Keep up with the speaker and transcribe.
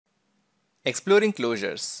Exploring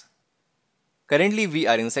closures. Currently we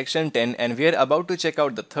are in section 10 and we are about to check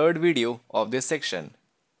out the third video of this section.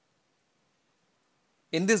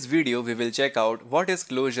 In this video we will check out what is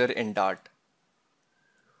closure in Dart.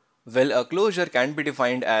 Well, a closure can be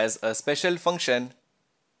defined as a special function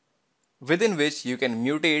within which you can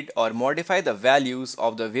mutate or modify the values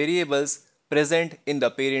of the variables present in the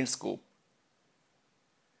parent scope.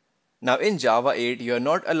 Now in Java 8 you are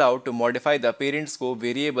not allowed to modify the parent scope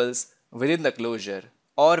variables within the closure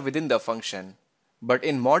or within the function. But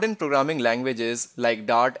in modern programming languages like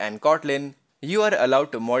Dart and Kotlin, you are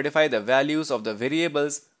allowed to modify the values of the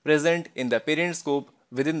variables present in the parent scope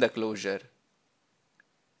within the closure.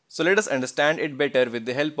 So let us understand it better with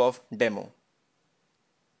the help of demo.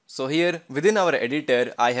 So here within our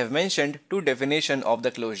editor I have mentioned two definitions of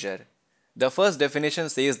the closure. The first definition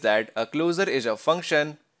says that a closure is a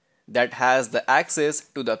function that has the access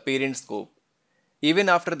to the parent scope even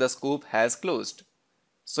after the scope has closed.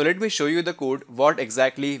 So let me show you the code what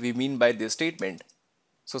exactly we mean by this statement.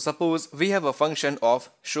 So suppose we have a function of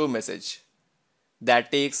showMessage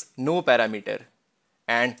that takes no parameter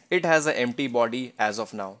and it has an empty body as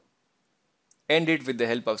of now. End it with the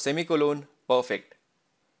help of semicolon. Perfect.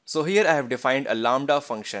 So here I have defined a lambda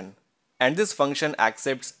function and this function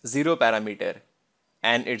accepts 0 parameter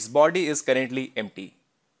and its body is currently empty.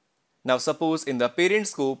 Now suppose in the parent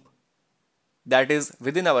scope, that is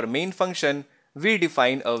within our main function, we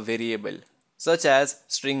define a variable such as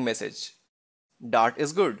string message. Dart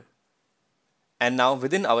is good. And now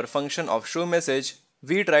within our function of showMessage,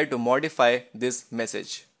 we try to modify this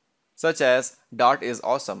message such as Dart is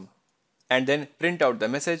awesome and then print out the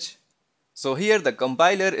message. So here the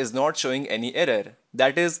compiler is not showing any error.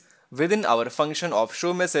 That is, within our function of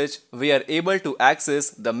showMessage, we are able to access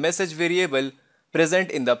the message variable present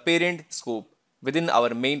in the parent scope within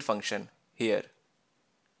our main function here.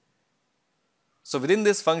 So within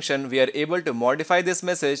this function we are able to modify this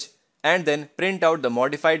message and then print out the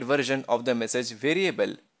modified version of the message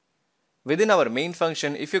variable. Within our main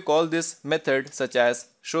function, if you call this method such as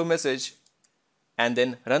showMessage and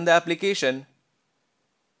then run the application,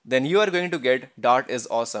 then you are going to get Dart is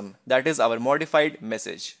awesome. That is our modified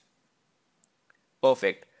message.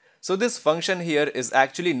 Perfect. So this function here is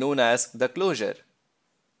actually known as the closure.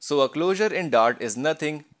 So a closure in Dart is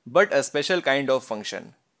nothing but a special kind of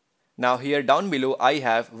function. Now here down below I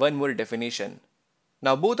have one more definition.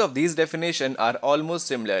 Now both of these definitions are almost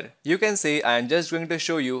similar. You can say I am just going to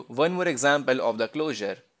show you one more example of the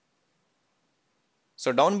closure.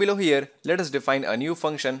 So down below here, let us define a new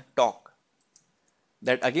function talk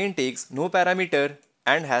that again takes no parameter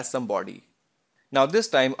and has some body. Now this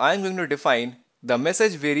time I am going to define the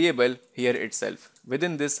message variable here itself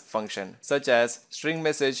within this function such as string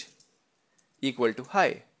message equal to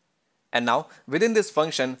hi. And now within this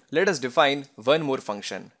function let us define one more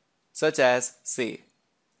function such as say.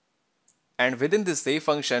 And within this say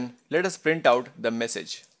function let us print out the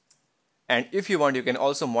message. And if you want you can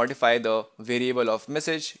also modify the variable of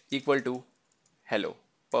message equal to hello.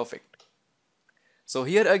 Perfect. So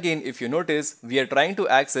here again if you notice we are trying to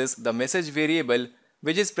access the message variable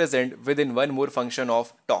which is present within one more function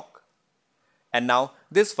of talk. And now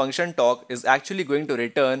this function talk is actually going to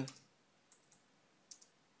return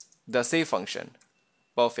the say function.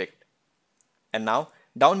 Perfect. And now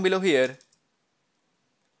down below here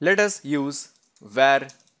let us use var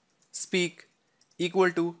speak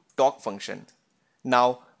equal to talk function.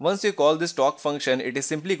 Now once you call this talk function it is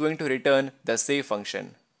simply going to return the say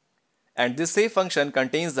function. And this say function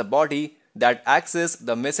contains the body that accesses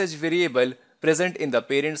the message variable present in the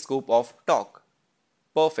parent scope of talk.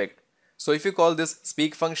 Perfect. So if you call this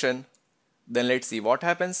speak function, then let's see what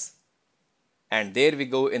happens. And there we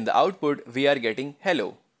go, in the output we are getting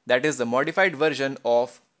hello. That is the modified version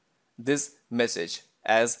of this message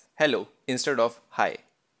as hello instead of hi.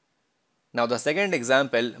 Now the second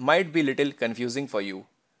example might be little confusing for you.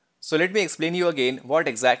 So let me explain you again what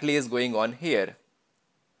exactly is going on here.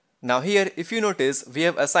 Now here if you notice we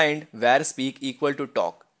have assigned var speak equal to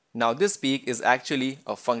talk. Now this speak is actually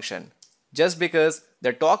a function. Just because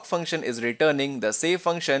the talk function is returning the say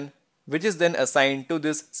function which is then assigned to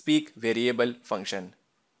this speak variable function.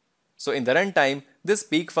 So in the runtime this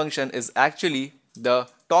speak function is actually the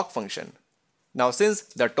talk function. Now since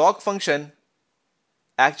the talk function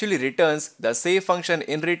actually returns the say function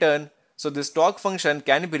in return, so this talk function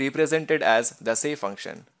can be represented as the say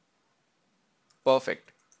function.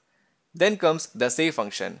 Perfect. Then comes the say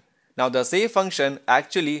function. Now the say function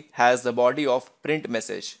actually has the body of print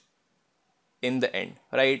message in the end,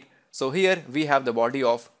 right? So here we have the body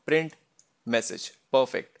of print message.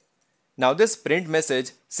 Perfect. Now this print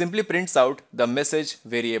message simply prints out the message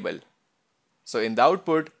variable. So in the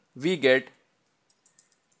output, we get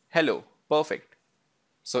hello. Perfect.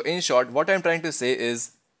 So in short, what I'm trying to say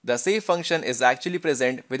is the save function is actually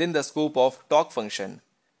present within the scope of talk function.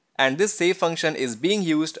 And this save function is being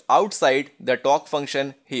used outside the talk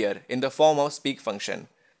function here in the form of speak function.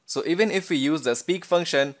 So even if we use the speak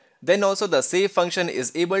function, then also the save function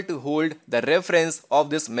is able to hold the reference of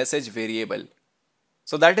this message variable.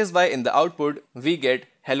 So that is why in the output we get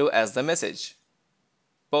hello as the message.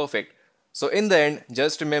 Perfect. So in the end,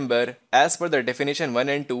 just remember, as per the definition 1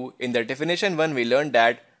 and 2, in the definition 1 we learned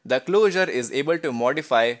that the closure is able to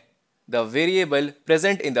modify the variable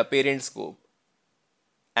present in the parent scope.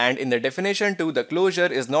 And in the definition 2, the closure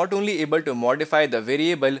is not only able to modify the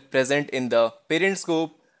variable present in the parent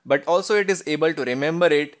scope, but also it is able to remember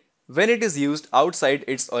it when it is used outside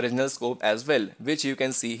its original scope as well, which you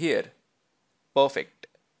can see here. Perfect.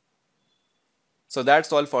 So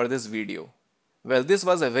that's all for this video. Well, this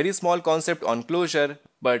was a very small concept on closure,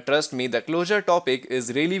 but trust me, the closure topic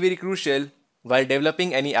is really very crucial while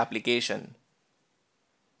developing any application.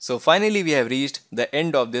 So finally we have reached the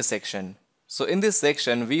end of this section. So in this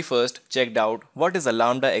section we first checked out what is a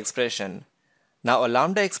lambda expression. Now a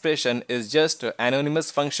lambda expression is just an anonymous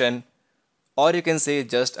function, or you can say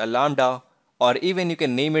just a lambda, or even you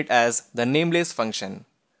can name it as the nameless function.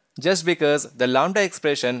 Just because the lambda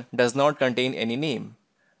expression does not contain any name,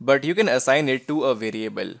 but you can assign it to a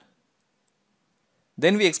variable.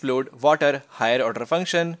 Then we explored what are higher order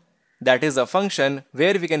function, that is a function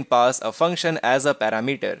where we can pass a function as a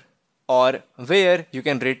parameter, or where you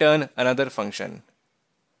can return another function,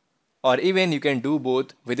 or even you can do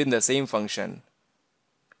both within the same function.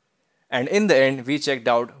 And in the end we checked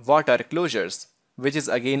out what are closures, which is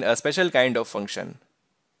again a special kind of function.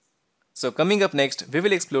 So coming up next, we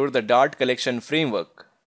will explore the Dart collection framework.